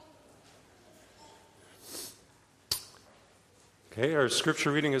Okay, our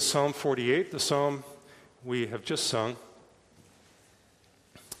scripture reading is Psalm 48, the psalm we have just sung.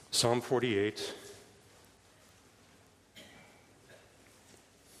 Psalm 48.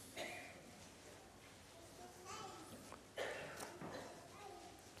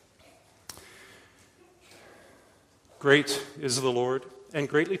 Great is the Lord, and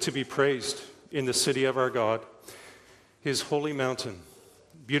greatly to be praised in the city of our God, his holy mountain.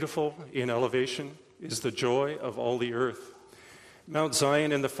 Beautiful in elevation is the joy of all the earth. Mount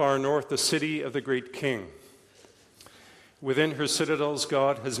Zion in the far north, the city of the great King. Within her citadels,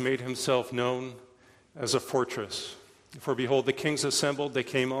 God has made himself known as a fortress. For behold, the kings assembled, they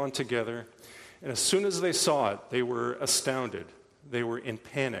came on together, and as soon as they saw it, they were astounded. They were in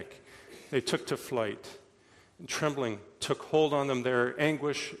panic. They took to flight, and trembling took hold on them, their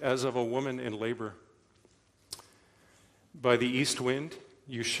anguish as of a woman in labor. By the east wind,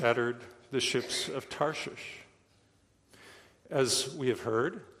 you shattered the ships of Tarshish. As we have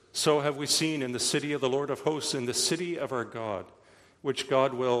heard, so have we seen in the city of the Lord of hosts, in the city of our God, which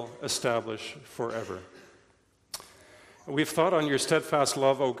God will establish forever. We've thought on your steadfast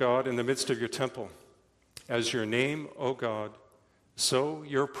love, O God, in the midst of your temple. As your name, O God, so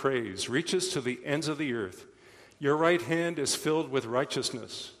your praise reaches to the ends of the earth. Your right hand is filled with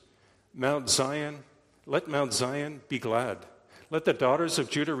righteousness. Mount Zion, let Mount Zion be glad. Let the daughters of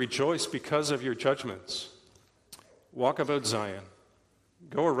Judah rejoice because of your judgments. Walk about Zion,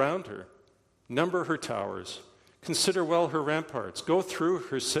 go around her, number her towers, consider well her ramparts, go through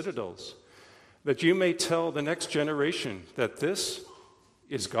her citadels, that you may tell the next generation that this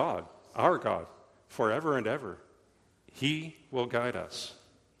is God, our God, forever and ever. He will guide us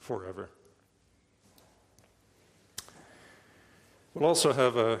forever. We'll also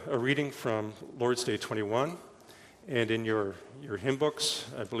have a reading from Lord's Day 21, and in your hymn books,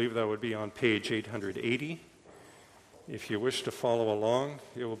 I believe that would be on page 880. If you wish to follow along,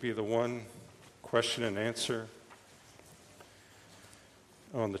 it will be the one question and answer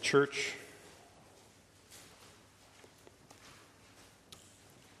on the church.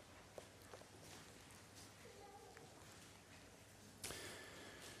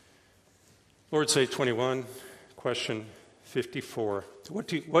 Lord's Day 21, question 54. What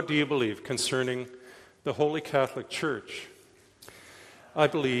do you believe concerning the Holy Catholic Church? I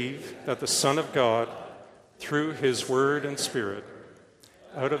believe that the Son of God, through his word and spirit,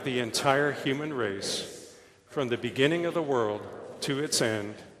 out of the entire human race, from the beginning of the world to its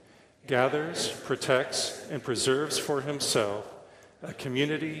end, gathers, protects, and preserves for himself a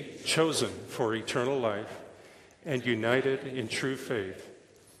community chosen for eternal life and united in true faith.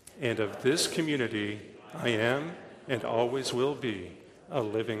 And of this community I am and always will be a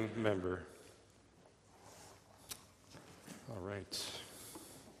living member. All right.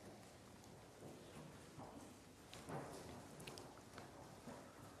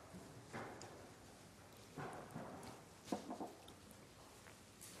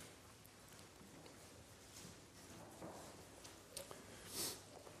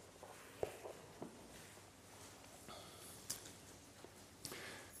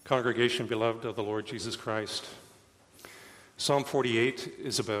 Congregation, beloved of the Lord Jesus Christ, Psalm 48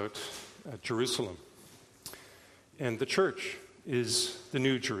 is about Jerusalem, and the church is the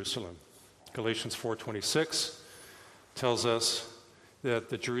new Jerusalem. Galatians 4:26 tells us that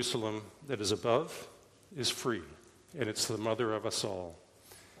the Jerusalem that is above is free, and it's the mother of us all.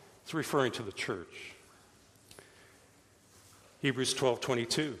 It's referring to the church. Hebrews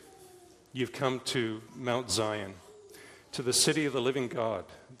 12:22, you've come to Mount Zion, to the city of the living God,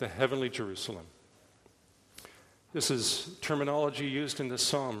 the heavenly Jerusalem. This is terminology used in this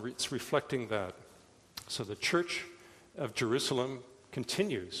psalm. It's reflecting that. So the church of Jerusalem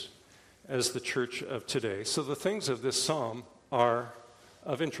continues as the church of today. So the things of this psalm are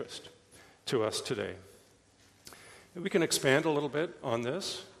of interest to us today. And we can expand a little bit on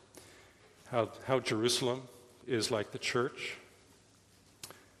this, how Jerusalem is like the church.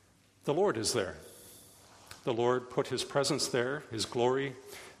 The Lord is there. The Lord put his presence there. His glory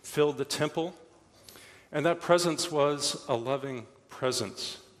filled the temple. And that presence was a loving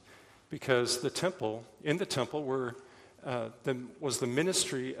presence, because in the temple was the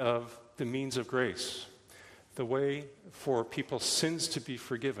ministry of the means of grace. The way for people's sins to be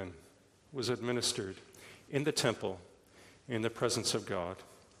forgiven was administered in the temple, in the presence of God.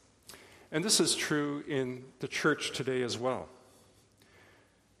 And this is true in the church today as well.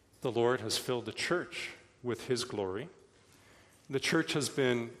 The Lord has filled the church with his glory. The church has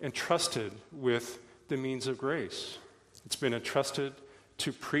been entrusted with the means of grace. It's been entrusted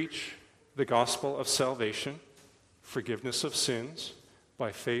to preach the gospel of salvation, forgiveness of sins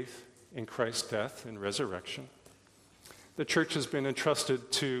by faith in Christ's death and resurrection. The church has been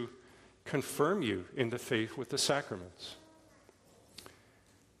entrusted to confirm you in the faith with the sacraments.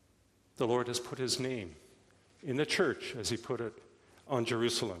 The Lord has put his name in the church, as he put it, on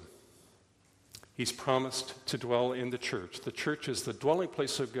Jerusalem. He's promised to dwell in the church. The church is the dwelling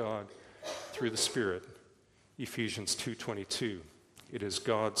place of God through the Spirit. Ephesians 2:22. It is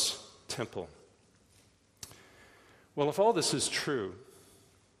God's temple. Well, if all this is true,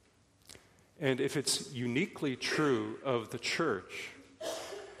 and if it's uniquely true of the church,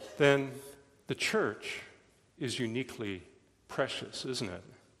 then the church is uniquely precious, isn't it?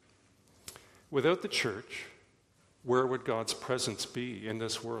 Without the church, where would God's presence be in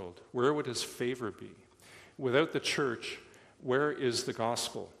this world? Where would his favor be? Without the church, where is the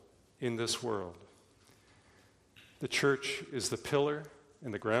gospel in this world? The church is the pillar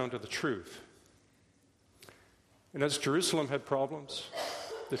and the ground of the truth. And as Jerusalem had problems,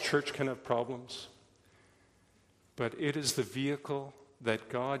 the church can have problems, but it is the vehicle that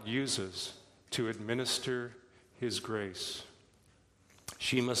God uses to administer his grace.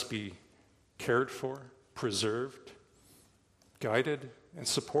 She must be cared for, preserved, guided, and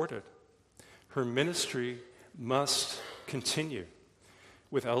supported. Her ministry must continue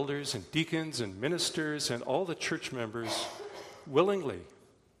with elders and deacons and ministers and all the church members willingly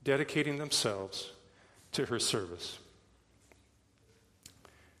dedicating themselves to her service.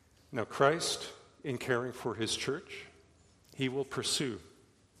 Now, Christ, in caring for his church, he will pursue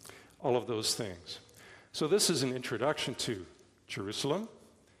all of those things. So this is an introduction to Jerusalem,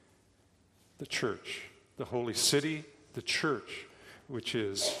 the church, the holy city, the church, which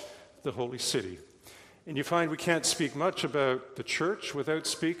is the holy city. And you find we can't speak much about the church without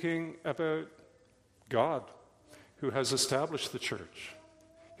speaking about God, who has established the church.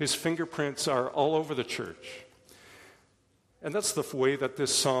 His fingerprints are all over the church. And that's the way that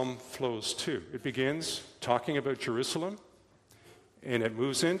this psalm flows too. It begins talking about Jerusalem, and it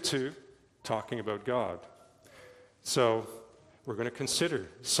moves into talking about God. So we're going to consider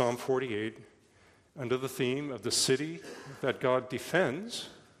Psalm 48 under the theme of the city that God defends,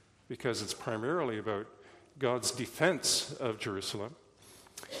 because it's primarily about God's defense of Jerusalem.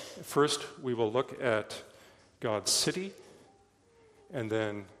 First, we will look at God's city, and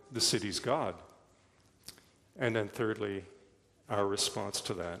then the city's God. And then thirdly, our response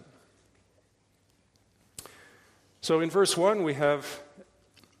to that. So in verse 1, we have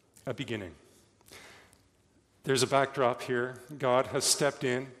a beginning. There's a backdrop here. God has stepped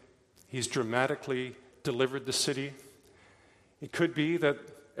in. He's dramatically delivered the city. It could be that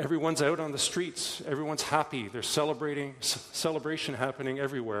everyone's out on the streets. Everyone's happy. There's celebration happening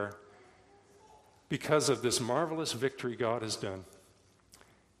everywhere because of this marvelous victory God has done.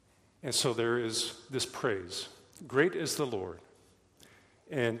 And so there is this praise. Great is the Lord,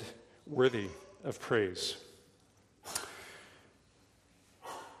 and worthy of praise.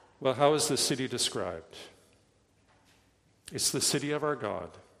 Well, how is this city described? It's the city of our God,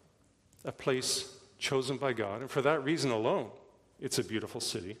 a place chosen by God, and for that reason alone, it's a beautiful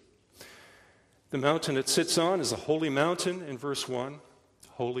city. The mountain it sits on is a holy mountain in verse 1,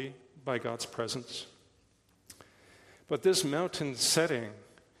 holy by God's presence. But this mountain setting,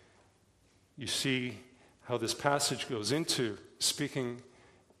 you see how this passage goes into speaking.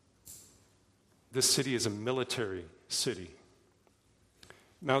 This city is a military city.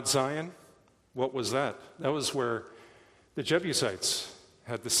 Mount Zion, what was that? That was where the Jebusites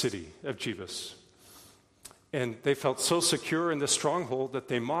had the city of Jebus. And they felt so secure in this stronghold that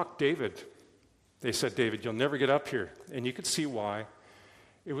they mocked David. They said, David, you'll never get up here. And you could see why.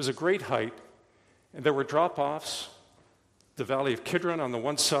 It was a great height, and there were drop-offs. The valley of Kidron on the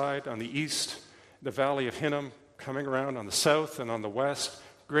one side, on the east, the valley of Hinnom coming around on the south and on the west.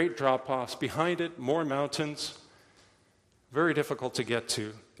 Great drop-offs. Behind it, more mountains. Very difficult to get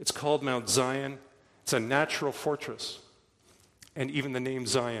to. It's called Mount Zion. It's a natural fortress. And even the name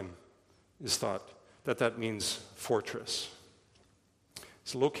Zion is thought that means fortress.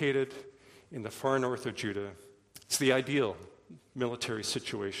 It's located in the far north of Judah. It's the ideal military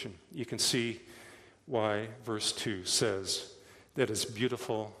situation. You can see why verse 2 says that it's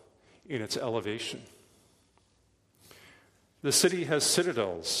beautiful in its elevation. The city has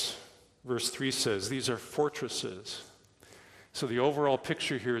citadels. Verse 3 says these are fortresses. So the overall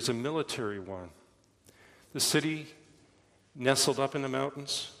picture here is a military one. The city nestled up in the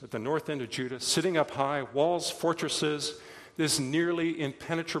mountains at the north end of Judah, sitting up high, walls, fortresses. This nearly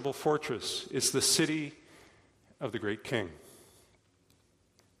impenetrable fortress is the city of the great king.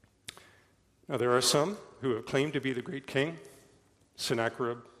 Now, there are some who have claimed to be the great king.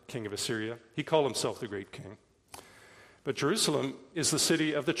 Sennacherib, king of Assyria, he called himself the great king. But Jerusalem is the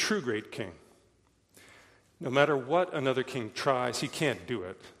city of the true great king. No matter what another king tries, he can't do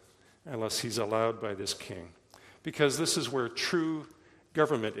it unless he's allowed by this king. Because this is where true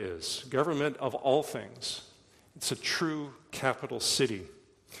government is, government of all things. It's a true capital city.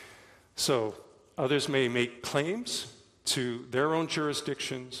 So others may make claims to their own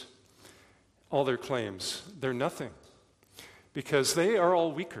jurisdictions. All their claims, they're nothing. Because they are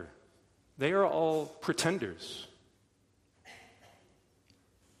all weaker. They are all pretenders.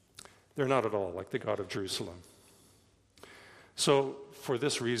 They're not at all like the God of Jerusalem. So, for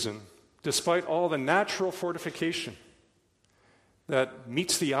this reason, despite all the natural fortification that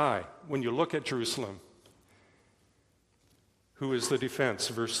meets the eye when you look at Jerusalem, who is the defense?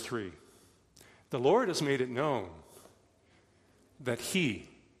 Verse 3. The Lord has made it known that He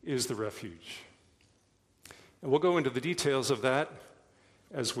is the refuge. And we'll go into the details of that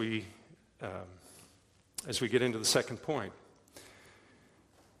as we get into the second point.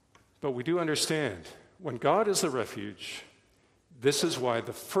 But we do understand, when God is the refuge, this is why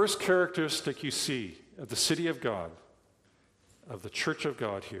the first characteristic you see of the city of God, of the church of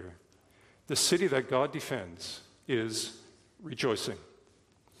God here, the city that God defends, is rejoicing,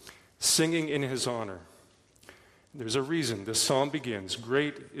 singing in His honor. There's a reason this psalm begins,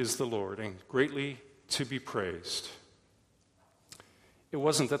 "Great is the Lord, and greatly to be praised." It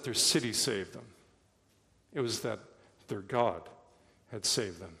wasn't that their city saved them. It was that their God had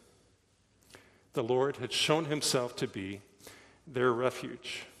saved them. The Lord had shown Himself to be their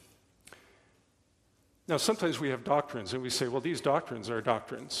refuge. Now, sometimes we have doctrines, and we say, well, these doctrines are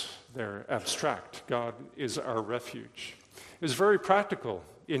doctrines. They're abstract. God is our refuge. It was very practical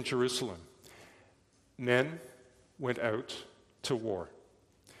in Jerusalem. Men went out to war.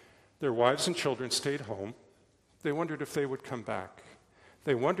 Their wives and children stayed home. They wondered if they would come back.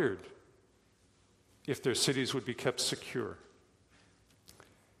 They wondered if their cities would be kept secure.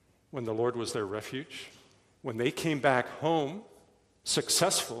 When the Lord was their refuge, when they came back home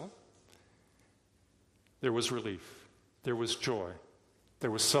successful, there was relief, there was joy,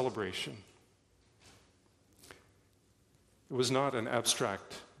 there was celebration. It was not an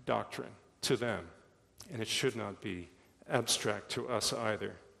abstract doctrine to them, and it should not be abstract to us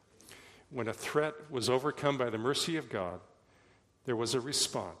either. When a threat was overcome by the mercy of God, there was a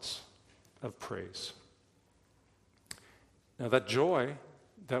response of praise. Now, that joy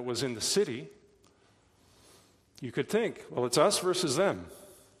that was in the city, you could think, well, it's us versus them.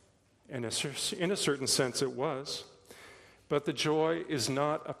 And in a certain sense, it was. But the joy is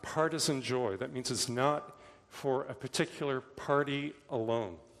not a partisan joy. That means it's not for a particular party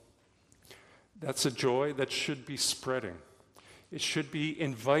alone. That's a joy that should be spreading. It should be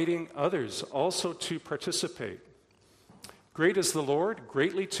inviting others also to participate. Great is the Lord,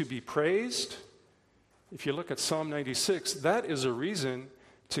 greatly to be praised. If you look at Psalm 96, that is a reason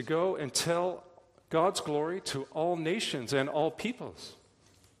to go and tell God's glory to all nations and all peoples.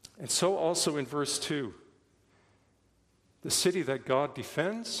 And so also in verse 2, the city that God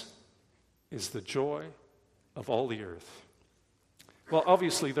defends is the joy of all the earth. Well,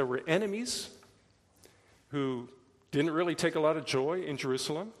 obviously there were enemies who didn't really take a lot of joy in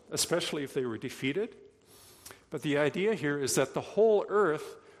Jerusalem, especially if they were defeated. But the idea here is that the whole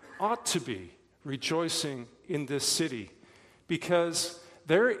earth ought to be rejoicing in this city, because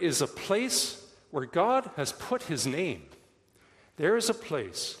there is a place where God has put His name. There is a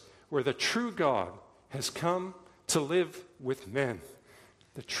place where the true God has come to live with men.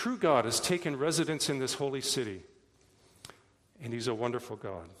 The true God has taken residence in this holy city, and He's a wonderful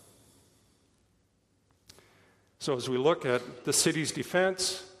God. So as we look at the city's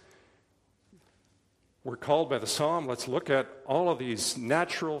defense, we're called by the psalm, let's look at all of these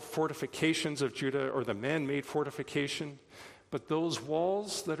natural fortifications of Judah, or the man-made fortification. But those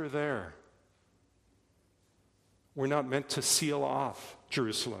walls that are there were not meant to seal off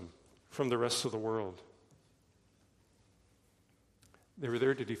Jerusalem from the rest of the world. They were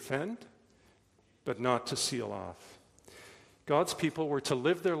there to defend, but not to seal off. God's people were to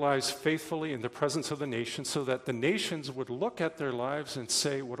live their lives faithfully in the presence of the nations, so that the nations would look at their lives and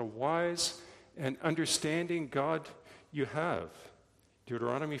say, what a wise and understanding God you have.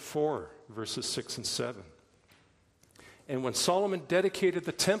 Deuteronomy 4, verses 6 and 7. And when Solomon dedicated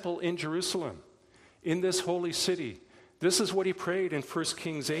the temple in Jerusalem, in this holy city, this is what he prayed in 1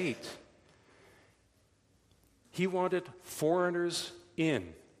 Kings 8. He wanted foreigners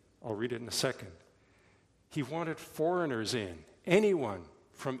in. I'll read it in a second. He wanted foreigners in, anyone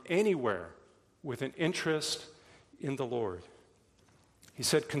from anywhere with an interest in the Lord. He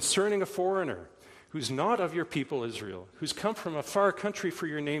said, concerning a foreigner who's not of your people Israel, who's come from a far country for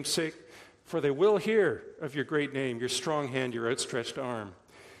your name's sake, for they will hear of your great name, your strong hand, your outstretched arm.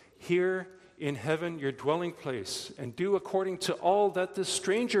 Here in heaven your dwelling place, and do according to all that the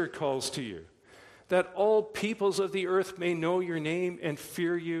stranger calls to you, that all peoples of the earth may know your name and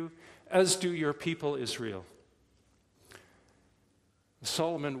fear you, as do your people Israel.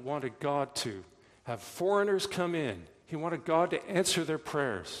 Solomon wanted God to have foreigners come in. He wanted God to answer their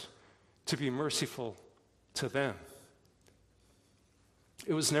prayers, to be merciful to them.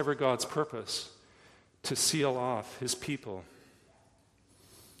 It was never God's purpose to seal off his people,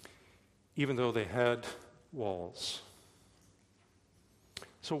 even though they had walls.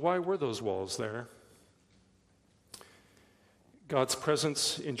 So why were those walls there? God's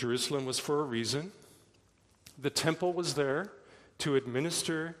presence in Jerusalem was for a reason. The temple was there to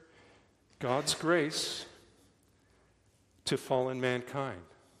administer God's grace to fallen mankind.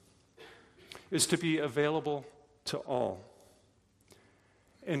 Is to be available to all.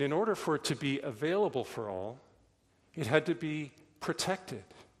 And in order for it to be available for all, it had to be protected.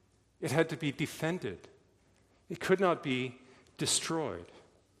 It had to be defended. It could not be destroyed.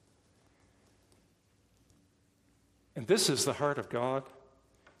 And this is the heart of God.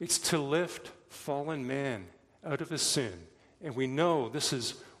 It's to lift fallen man out of his sin. And we know this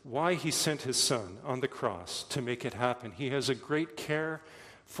is why he sent his son on the cross, to make it happen. He has a great care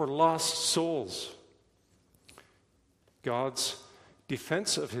for lost souls. God's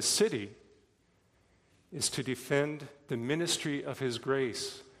defense of his city is to defend the ministry of his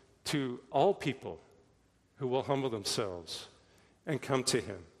grace to all people who will humble themselves and come to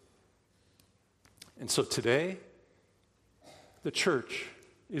him. And so today, the church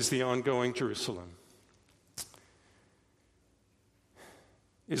is the ongoing Jerusalem.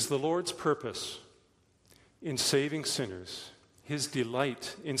 Is the Lord's purpose in saving sinners, his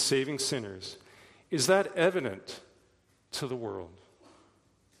delight in saving sinners, is that evident to the world?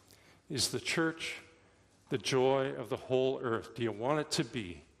 Is the church the joy of the whole earth? Do you want it to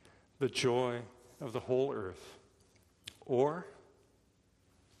be the joy of the whole earth? Or,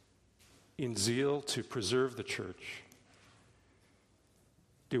 in zeal to preserve the church,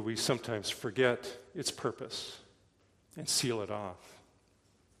 do we sometimes forget its purpose and seal it off?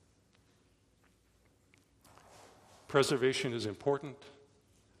 Preservation is important,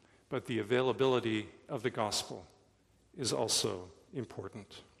 but the availability of the gospel is also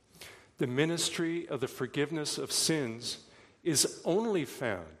important. The ministry of the forgiveness of sins is only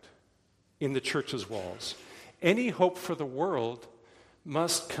found in the church's walls. Any hope for the world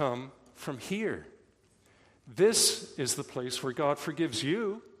must come from here. This is the place where God forgives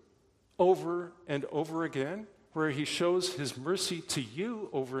you over and over again, where he shows his mercy to you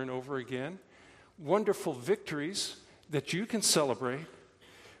over and over again, wonderful victories that you can celebrate.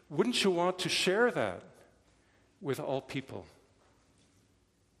 Wouldn't you want to share that with all people?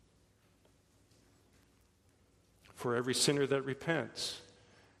 For every sinner that repents,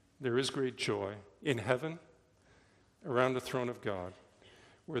 there is great joy in heaven around the throne of God,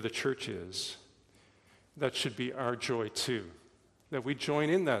 where the church is. That should be our joy too, that we join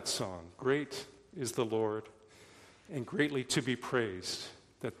in that song, "Great is the Lord, and greatly to be praised,"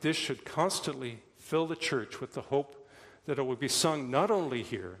 that this should constantly fill the church with the hope that it will be sung not only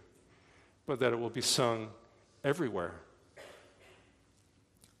here, but that it will be sung everywhere.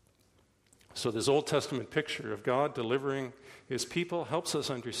 So this Old Testament picture of God delivering his people helps us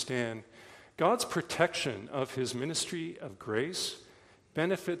understand God's protection of his ministry of grace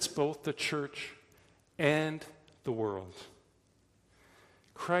benefits both the church and the world.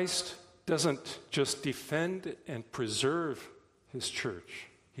 Christ doesn't just defend and preserve his church.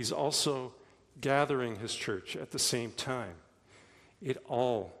 He's also gathering his church at the same time. It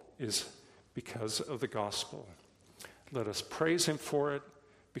all is because of the gospel. Let us praise him for it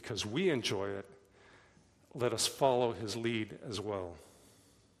because we enjoy it. Let us follow his lead as well.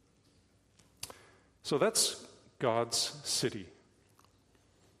 So that's God's city.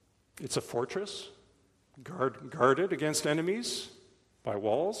 It's a fortress, guarded against enemies by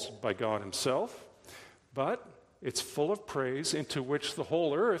walls, by God himself, but it's full of praise into which the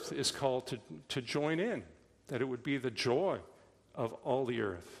whole earth is called to join in, that it would be the joy of all the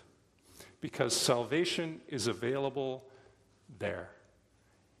earth, because salvation is available there,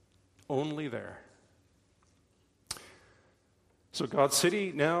 only there. So God's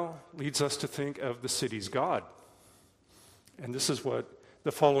city now leads us to think of the city's God. And this is what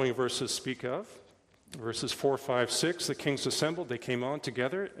the following verses speak of. Verses 4, 5, 6, the kings assembled, they came on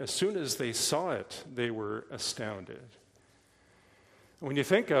together. As soon as they saw it, they were astounded. When you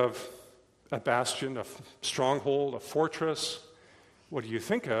think of a bastion, a stronghold, a fortress, what do you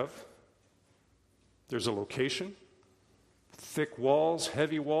think of? There's a location, thick walls,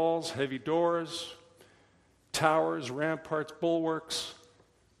 heavy doors, towers, ramparts, bulwarks,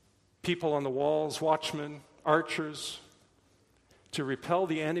 people on the walls, watchmen, archers, to repel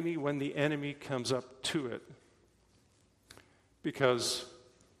the enemy when the enemy comes up to it. Because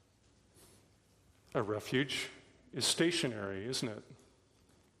a refuge is stationary, isn't it?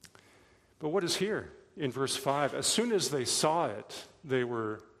 But what is here in verse 5? As soon as they saw it, they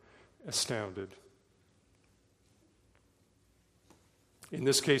were astounded. In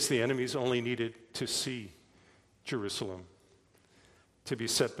this case, the enemies only needed to see Jerusalem to be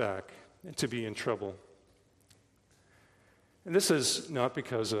set back and to be in trouble. And this is not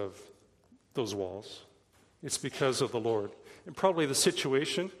because of those walls. It's because of the Lord. And probably the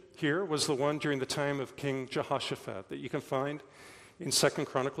situation here was the one during the time of King Jehoshaphat that you can find in 2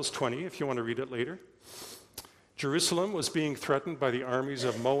 Chronicles 20, if you want to read it later. Jerusalem was being threatened by the armies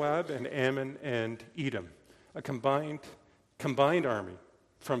of Moab and Ammon and Edom, a combined army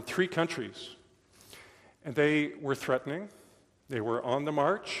from 3 countries. And they were threatening. They were on the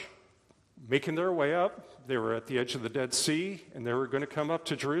march, making their way up. They were at the edge of the Dead Sea, and they were going to come up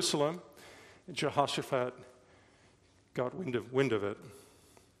to Jerusalem. And Jehoshaphat got wind of it.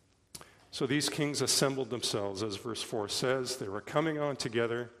 So these kings assembled themselves, as verse 4 says. They were coming on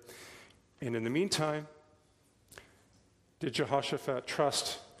together. And in the meantime, did Jehoshaphat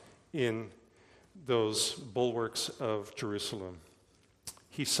trust in those bulwarks of Jerusalem?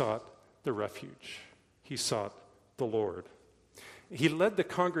 He sought the refuge. He sought the Lord. He led the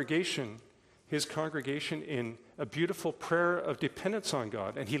congregation, his congregation, in a beautiful prayer of dependence on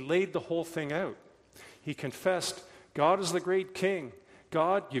God, and he laid the whole thing out. He confessed, God is the great king.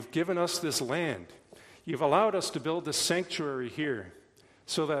 God, you've given us this land. You've allowed us to build this sanctuary here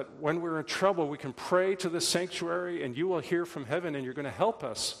so that when we're in trouble, we can pray to the sanctuary and you will hear from heaven and you're going to help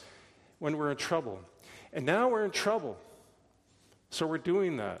us when we're in trouble. And now we're in trouble. So we're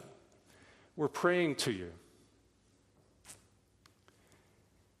doing that. We're praying to you.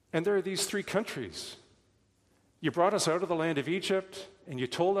 And there are these 3 countries. You brought us out of the land of Egypt, and you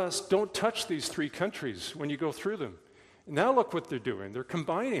told us, don't touch these 3 countries when you go through them. And now look what they're doing. They're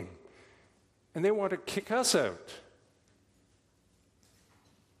combining, and they want to kick us out.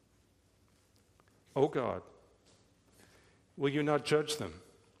 Oh God, will you not judge them?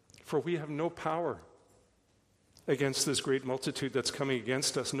 For we have no power against this great multitude that's coming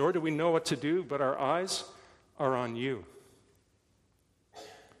against us, nor do we know what to do, but our eyes are on you.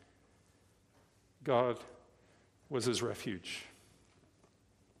 God was his refuge.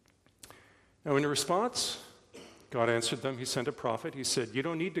 Now, in response, God answered them. He sent a prophet. He said, you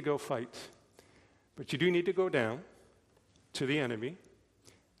don't need to go fight, but you do need to go down to the enemy,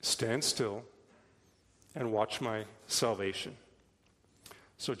 stand still, and watch my salvation.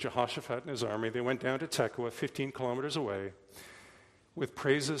 So Jehoshaphat and his army, they went down to Tekoa, 15 kilometers away, with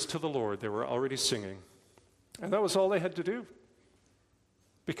praises to the Lord. They were already singing. And that was all they had to do,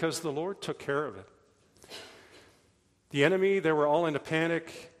 because the Lord took care of it. The enemy, they were all in a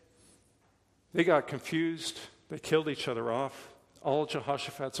panic. They got confused. They killed each other off. All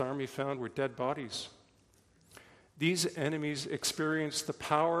Jehoshaphat's army found were dead bodies. These enemies experienced the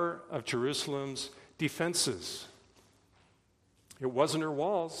power of Jerusalem's defenses. It wasn't her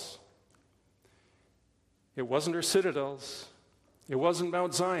walls. It wasn't her citadels. It wasn't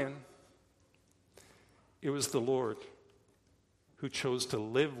Mount Zion. It was the Lord who chose to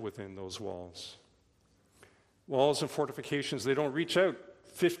live within those walls. Walls and fortifications, they don't reach out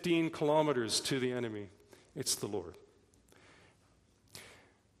 15 kilometers to the enemy. It's the Lord.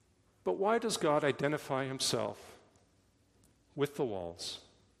 But why does God identify himself with the walls?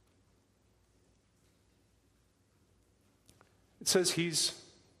 It says he's,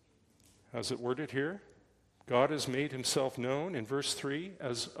 how's it worded here? God has made himself known in verse 3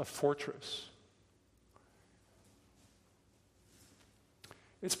 as a fortress.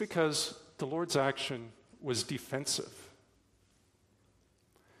 It's because the Lord's action was defensive.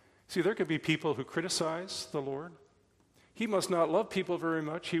 See, there could be people who criticize the Lord. He must not love people very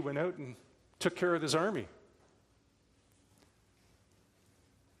much. He went out and took care of his army.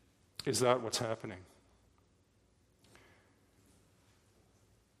 Is that what's happening?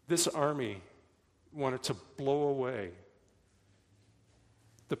 This army wanted to blow away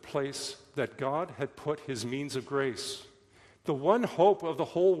the place that God had put his means of grace, the one hope of the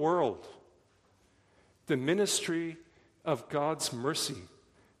whole world, the ministry of God's mercy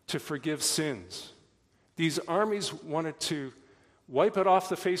to forgive sins. These armies wanted to wipe it off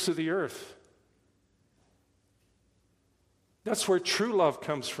the face of the earth. That's where true love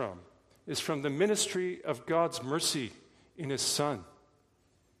comes from, is from the ministry of God's mercy in his Son.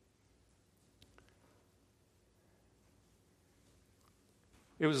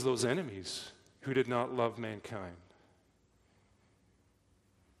 It was those enemies who did not love mankind.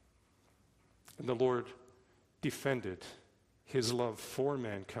 And the Lord defended his love for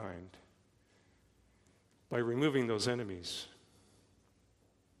mankind by removing those enemies.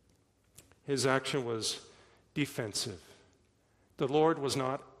 His action was defensive. The Lord was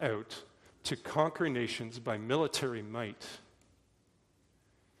not out to conquer nations by military might.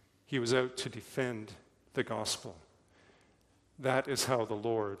 He was out to defend the gospel. That is how the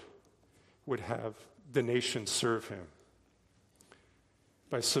Lord would have the nations serve him,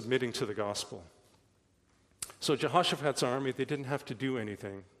 by submitting to the gospel. So Jehoshaphat's army, they didn't have to do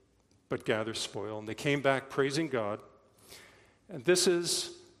anything but gather spoil, and they came back praising God. And this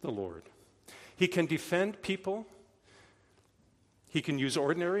is the Lord. He can defend people. He can use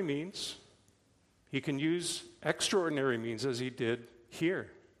ordinary means. He can use extraordinary means, as he did here.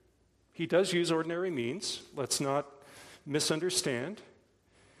 He does use ordinary means. Let's not misunderstand.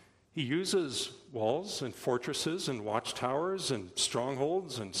 He uses walls and fortresses and watchtowers and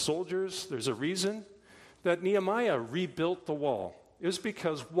strongholds and soldiers. There's a reason that Nehemiah rebuilt the wall. It was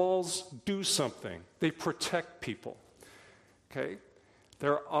because walls do something. They protect people. Okay?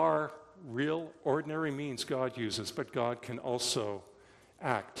 There are real ordinary means God uses, but God can also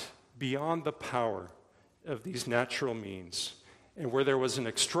act beyond the power of these natural means. And where there was an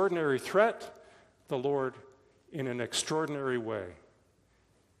extraordinary threat, the Lord, in an extraordinary way,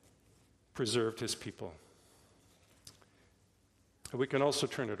 preserved his people. And we can also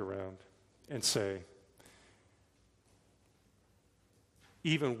turn it around and say,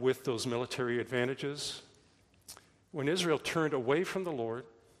 even with those military advantages, when Israel turned away from the Lord,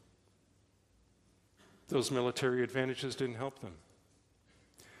 those military advantages didn't help them.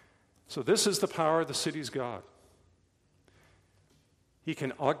 So this is the power of the city's God. He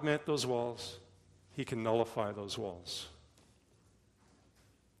can augment those walls. He can nullify those walls.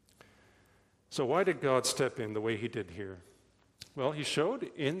 So why did God step in the way he did here? Well, he showed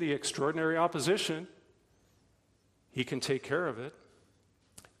in the extraordinary opposition, he can take care of it.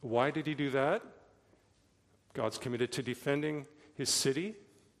 Why did he do that? God's committed to defending his city.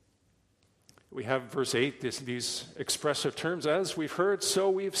 We have verse 8, these expressive terms, as we've heard, so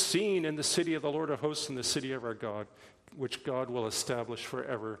we've seen in the city of the Lord of hosts and the city of our God, which God will establish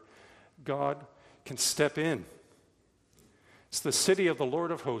forever. God can step in. It's the city of the Lord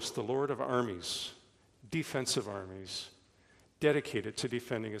of hosts, the Lord of armies, defensive armies, dedicated to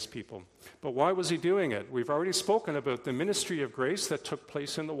defending his people. But why was he doing it? We've already spoken about the ministry of grace that took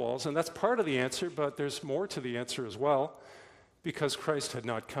place in the walls, and that's part of the answer, but there's more to the answer as well, because Christ had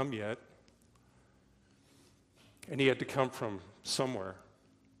not come yet, and he had to come from somewhere.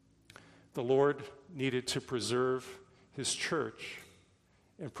 The Lord needed to preserve his church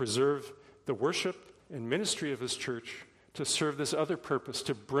and preserve the worship and ministry of his church to serve this other purpose,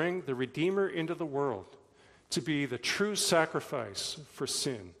 to bring the Redeemer into the world, to be the true sacrifice for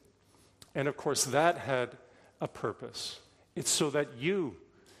sin. And of course, that had a purpose. It's so that you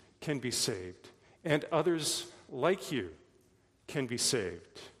can be saved, and others like you can be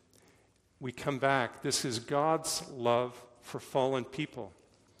saved. We come back. This is God's love for fallen people.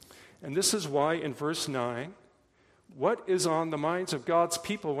 And this is why in verse 9, what is on the minds of God's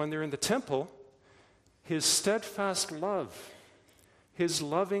people when they're in the temple? His steadfast love, his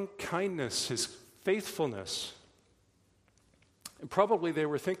loving kindness, his faithfulness. And probably they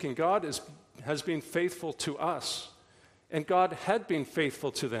were thinking, God has been faithful to us, and God had been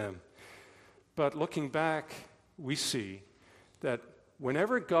faithful to them. But looking back, we see that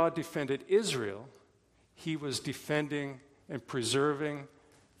whenever God defended Israel, he was defending and preserving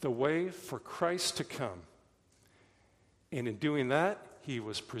the way for Christ to come. And in doing that, he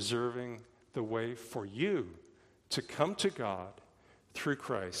was preserving the way for you to come to God through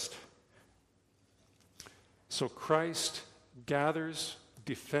Christ. So Christ gathers,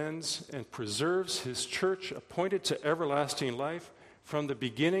 defends, and preserves his church appointed to everlasting life from the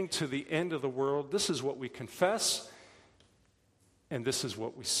beginning to the end of the world. This is what we confess, and this is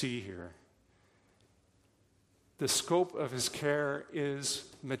what we see here. The scope of his care is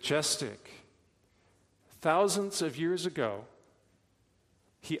majestic. Thousands of years ago,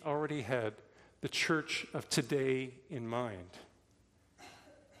 he already had the church of today in mind.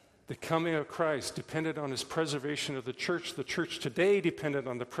 The coming of Christ depended on his preservation of the church. The church today depended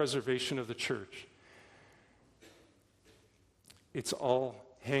on the preservation of the church. It's all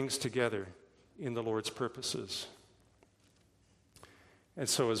hangs together in the Lord's purposes. And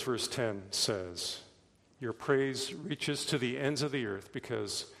so as verse 10 says, your praise reaches to the ends of the earth,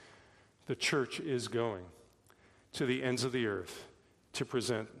 because the church is going to the ends of the earth to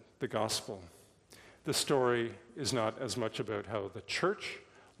present the gospel. The story is not as much about how the church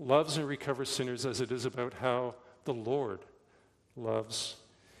loves and recovers sinners as it is about how the Lord loves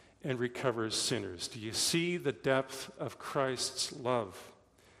and recovers sinners. Do you see the depth of Christ's love?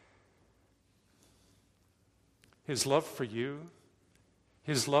 His love for you,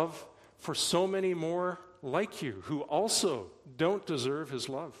 his love for so many more like you who also don't deserve his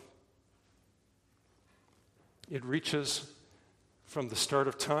love. It reaches from the start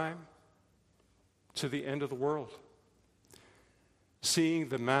of time to the end of the world. Seeing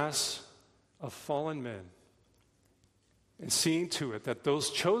the mass of fallen men and seeing to it that those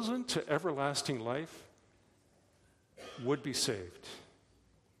chosen to everlasting life would be saved.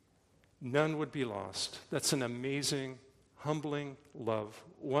 None would be lost. That's an amazing, humbling love,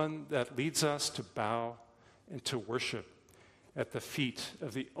 one that leads us to bow and to worship at the feet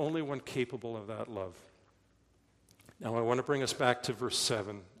of the only one capable of that love. Now, I want to bring us back to verse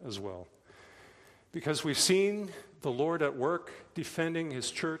 7 as well, because we've seen the Lord at work defending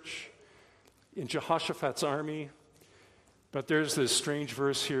his church in Jehoshaphat's army, but there's this strange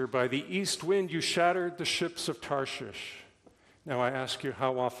verse here, by the east wind you shattered the ships of Tarshish. Now I ask you,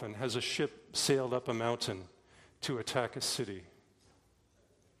 how often has a ship sailed up a mountain to attack a city?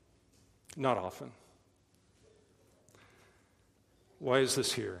 Not often. Why is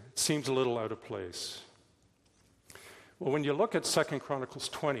this here? It seems a little out of place. Well, when you look at 2 Chronicles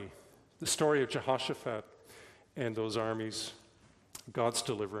 20, the story of Jehoshaphat and those armies, God's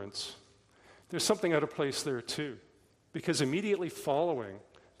deliverance, there's something out of place there too. Because immediately following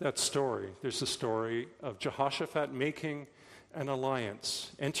that story, there's the story of Jehoshaphat making an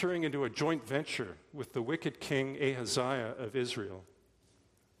alliance, entering into a joint venture with the wicked king Ahaziah of Israel.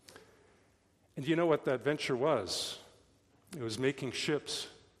 And you know what that venture was? It was making ships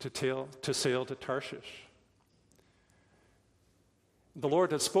to sail to Tarshish. The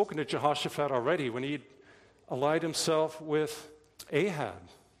Lord had spoken to Jehoshaphat already when he'd allied himself with Ahab,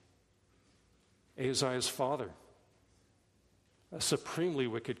 Ahaziah's father, a supremely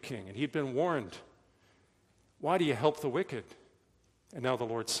wicked king. And he'd been warned, why do you help the wicked? And now the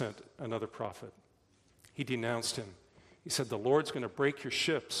Lord sent another prophet. He denounced him. He said, the Lord's going to break your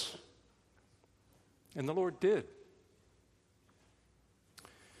ships. And the Lord did.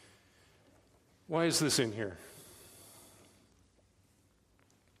 Why is this in here?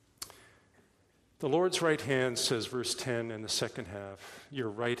 The Lord's right hand, says verse 10 in the second half, your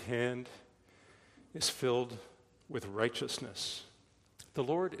right hand is filled with righteousness. The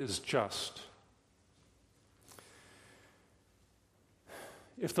Lord is just.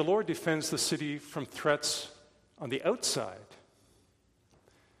 If the Lord defends the city from threats on the outside,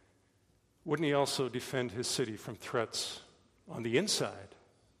 wouldn't he also defend his city from threats on the inside?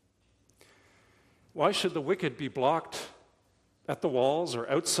 Why should the wicked be blocked at the walls or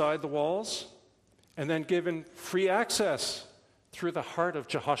outside the walls and then given free access through the heart of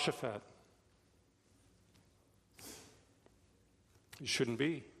Jehoshaphat? It shouldn't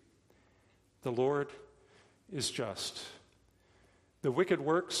be. The Lord is just. The wicked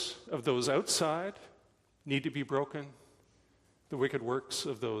works of those outside need to be broken. The wicked works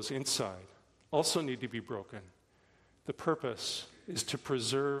of those inside also need to be broken. The purpose is to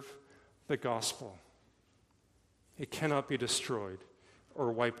preserve the gospel. It cannot be destroyed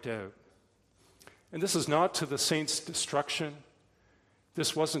or wiped out. And this is not to the saints' destruction.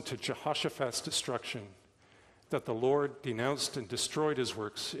 This wasn't to Jehoshaphat's destruction that the Lord denounced and destroyed his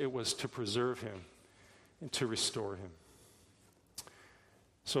works. It was to preserve him and to restore him.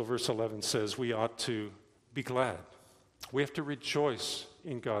 So verse 11 says we ought to be glad. We have to rejoice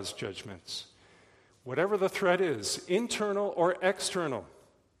in God's judgments. Whatever the threat is, internal or external,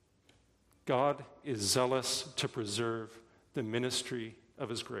 God is zealous to preserve the ministry of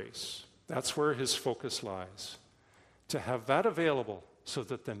his grace. That's where his focus lies. To have that available so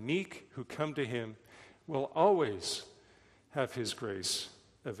that the meek who come to him will always have his grace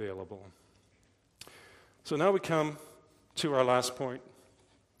available. So now we come to our last point,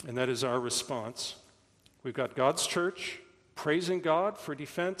 and that is our response. We've got God's church praising God for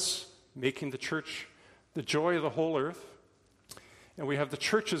defense, making the church the joy of the whole earth. And we have the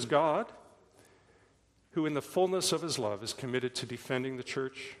church's God, who in the fullness of his love is committed to defending the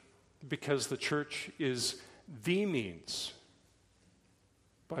church, because the church is the means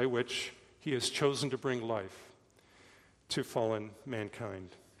by which he has chosen to bring life to fallen mankind.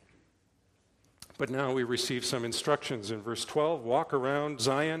 But now we receive some instructions in verse 12. Walk around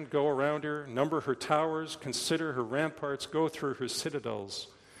Zion, go around her, number her towers, consider her ramparts, go through her citadels.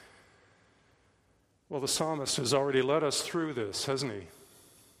 Well, the psalmist has already led us through this, hasn't he?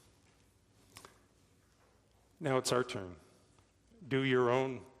 Now it's our turn. Do your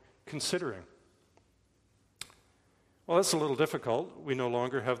own considering. Well, that's a little difficult. We no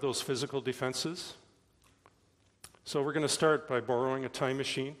longer have those physical defenses. So we're going to start by borrowing a time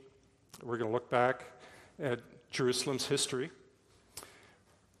machine We're going to look back at Jerusalem's history.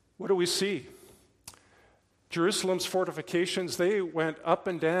 What do we see? Jerusalem's fortifications, they went up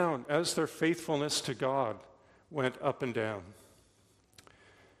and down as their faithfulness to God went up and down.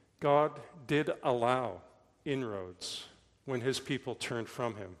 God did allow inroads when his people turned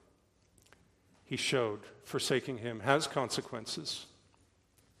from him. He showed forsaking him has consequences.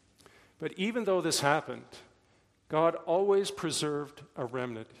 But even though this happened, God always preserved a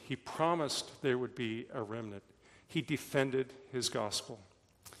remnant. He promised there would be a remnant. He defended his gospel.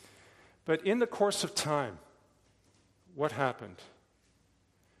 But in the course of time, what happened?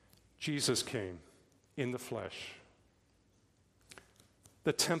 Jesus came in the flesh.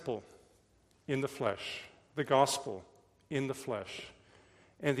 The temple in the flesh. The gospel in the flesh.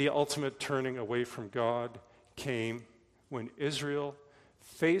 And the ultimate turning away from God came when Israel,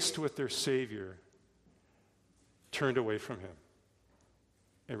 faced with their Savior, turned away from him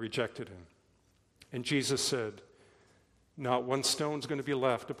and rejected him. And Jesus said, not one stone's going to be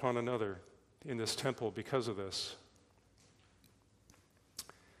left upon another in this temple because of this.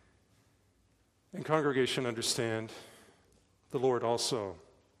 And congregation, understand, the Lord also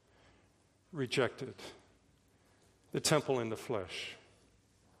rejected the temple in the flesh.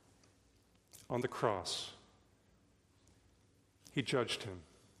 On the cross, he judged him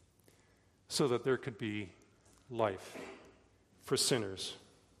so that there could be life for sinners.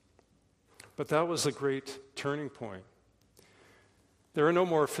 But that was a great turning point. There are no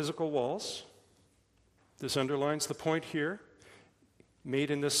more physical walls. This underlines the point here, made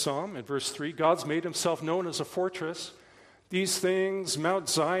in this psalm in verse 3. God's made himself known as a fortress. These things, Mount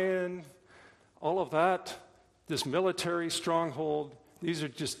Zion, all of that, this military stronghold, these are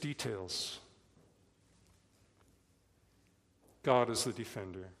just details. God is the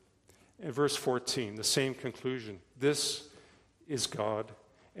defender. In verse 14, the same conclusion. This is God,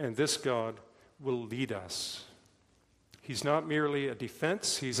 and this God will lead us. He's not merely a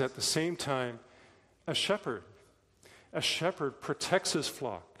defense, he's at the same time a shepherd. A shepherd protects his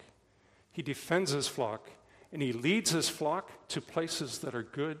flock. He defends his flock, and he leads his flock to places that are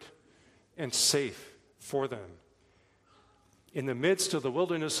good and safe for them. In the midst of the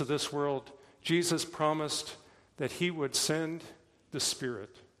wilderness of this world, Jesus promised that he would send the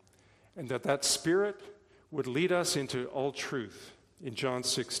Spirit, and that Spirit would lead us into all truth in John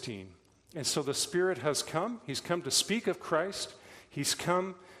 16. And so the Spirit has come. He's come to speak of Christ. He's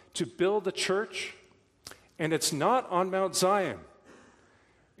come to build the church. And it's not on Mount Zion.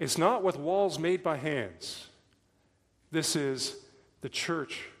 It's not with walls made by hands. This is the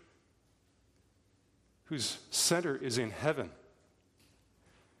church whose center is in heaven.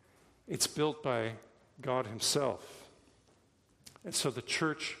 It's built by God himself. And so the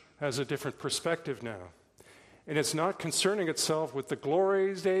church has a different perspective now. And it's not concerning itself with the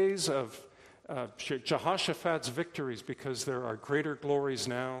glories days of Jehoshaphat's victories, because there are greater glories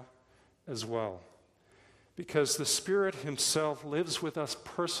now as well. Because the Spirit himself lives with us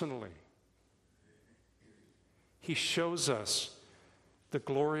personally. He shows us the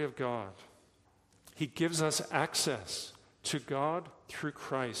glory of God. He gives us access to God through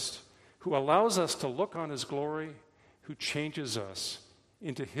Christ, who allows us to look on his glory, who changes us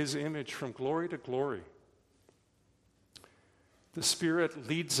into his image from glory to glory. The Spirit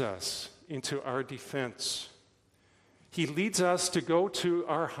leads us into our defense. He leads us to go to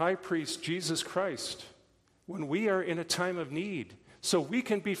our high priest, Jesus Christ, when we are in a time of need, so we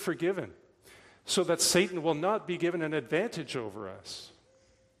can be forgiven, so that Satan will not be given an advantage over us.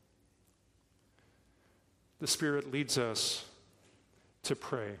 The Spirit leads us to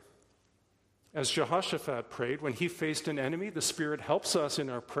pray. As Jehoshaphat prayed, when he faced an enemy, the Spirit helps us in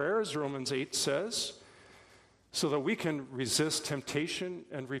our prayers, Romans 8 says, so that we can resist temptation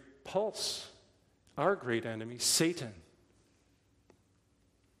and repulse our great enemy, Satan.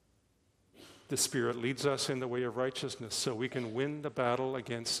 The Spirit leads us in the way of righteousness so we can win the battle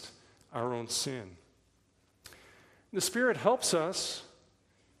against our own sin. The Spirit helps us.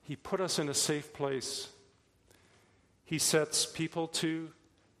 He put us in a safe place. He sets people to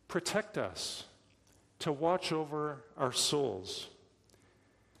protect us, to watch over our souls,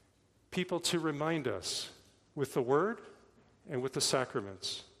 people to remind us with the Word and with the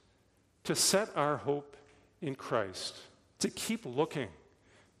sacraments, to set our hope in Christ, to keep looking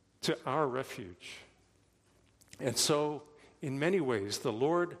to our refuge. And so, in many ways, the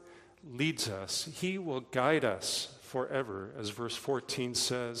Lord leads us. He will guide us forever, as verse 14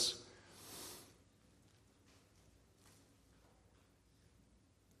 says.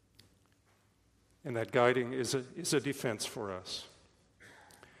 And that guiding is a defense for us.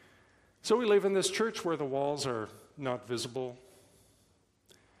 So we live in this church where the walls are not visible.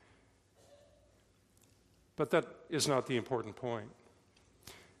 But that is not the important point.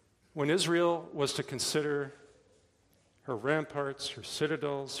 When Israel was to consider her ramparts, her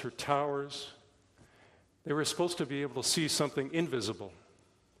citadels, her towers, they were supposed to be able to see something invisible.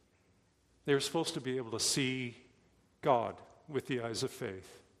 They were supposed to be able to see God with the eyes of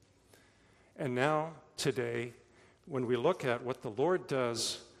faith. And now, today, when we look at what the Lord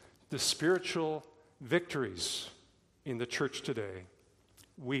does, the spiritual victories in the church today,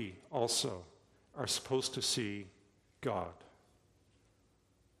 we also are supposed to see God.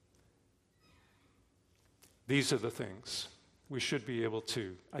 These are the things we should be able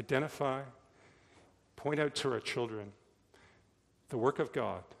to identify, point out to our children the work of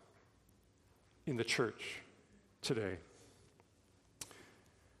God in the church today.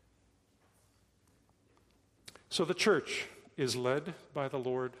 So the church is led by the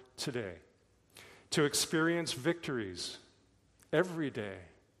Lord today to experience victories every day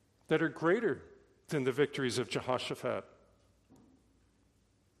that are greater than the victories of Jehoshaphat.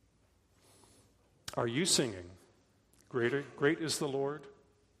 Are you singing, "Great is the Lord,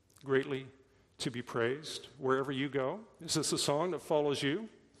 greatly to be praised," wherever you go? Is this a song that follows you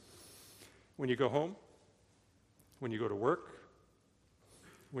when you go home, when you go to work,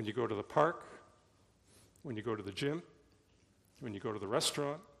 when you go to the park, when you go to the gym, when you go to the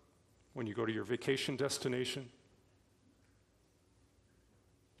restaurant, when you go to your vacation destination?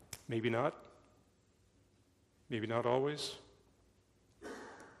 Maybe not. Maybe not always.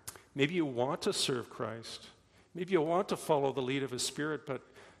 Maybe you want to serve Christ. Maybe you want to follow the lead of His Spirit, but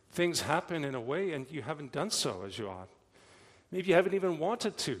things happen in a way and you haven't done so as you ought. Maybe you haven't even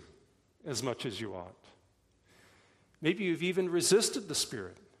wanted to as much as you ought. Maybe you've even resisted the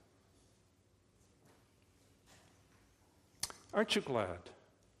Spirit. Aren't you glad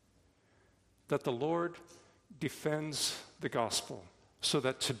that the Lord defends the gospel so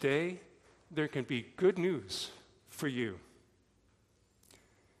that today there can be good news for you?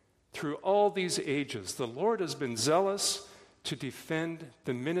 Through all these ages, the Lord has been zealous to defend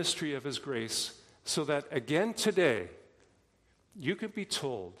the ministry of His grace so that again today you can be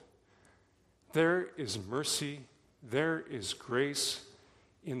told there is mercy, there is grace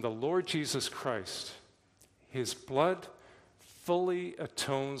in the Lord Jesus Christ. His blood fully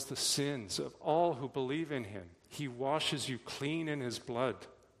atones the sins of all who believe in Him. He washes you clean in His blood.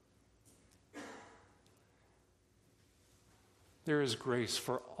 There is grace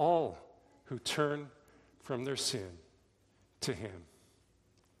for all who turn from their sin to Him.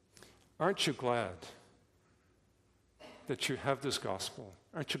 Aren't you glad that you have this gospel?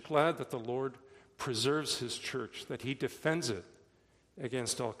 Aren't you glad that the Lord preserves His church, that He defends it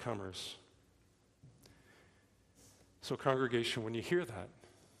against all comers? So, congregation, when you hear that,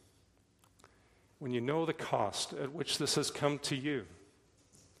 when you know the cost at which this has come to you,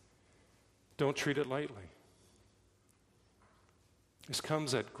 don't treat it lightly. This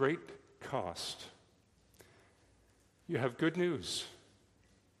comes at great cost. You have good news.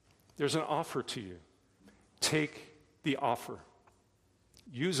 There's an offer to you. Take the offer.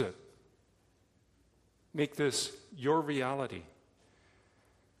 Use it. Make this your reality.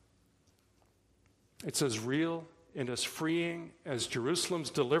 It's as real and as freeing as Jerusalem's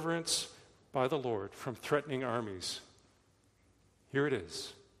deliverance by the Lord from threatening armies. Here it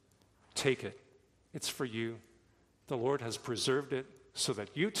is. Take it. It's for you. The Lord has preserved it so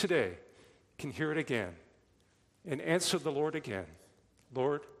that you today can hear it again and answer the Lord again.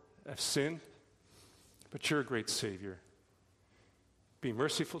 Lord, I've sinned, but You're a great Savior. Be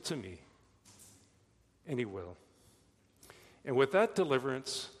merciful to me. And He will. And with that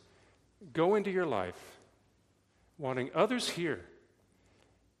deliverance, go into your life wanting others here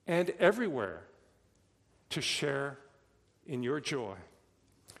and everywhere to share in your joy,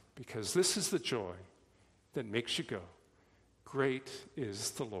 because this is the joy that makes you go, "Great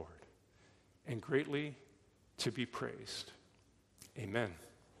is the Lord, and greatly to be praised." Amen.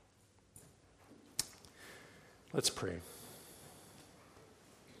 Let's pray.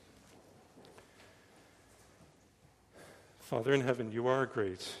 Father in heaven, You are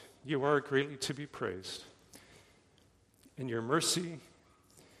great. You are greatly to be praised. And Your mercy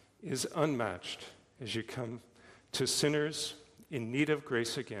is unmatched as You come to sinners in need of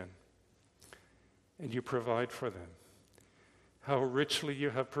grace again. And You provide for them. How richly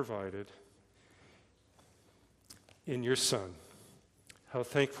You have provided in Your Son. How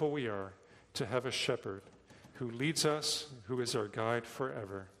thankful we are to have a shepherd who leads us, who is our guide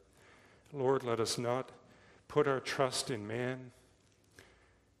forever. Lord, let us not put our trust in man.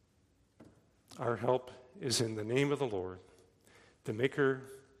 Our help is in the name of the Lord, the maker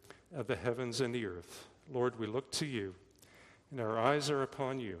of the heavens and the earth. Lord, we look to You, and our eyes are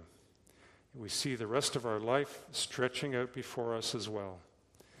upon You. We see the rest of our life stretching out before us as well,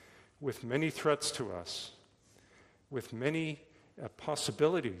 with many threats to us, with many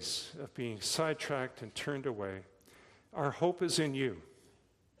possibilities of being sidetracked and turned away. Our hope is in you.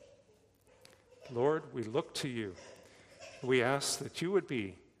 Lord, we look to you. We ask that you would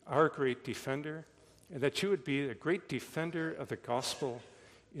be our great defender, and that you would be a great defender of the gospel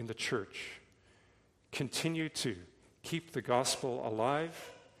in the church. Continue to keep the gospel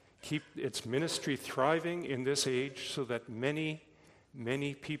alive, keep its ministry thriving in this age so that many,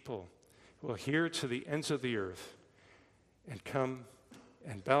 many people will hear to the ends of the earth and come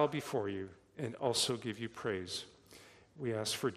and bow before you and also give you praise. We ask for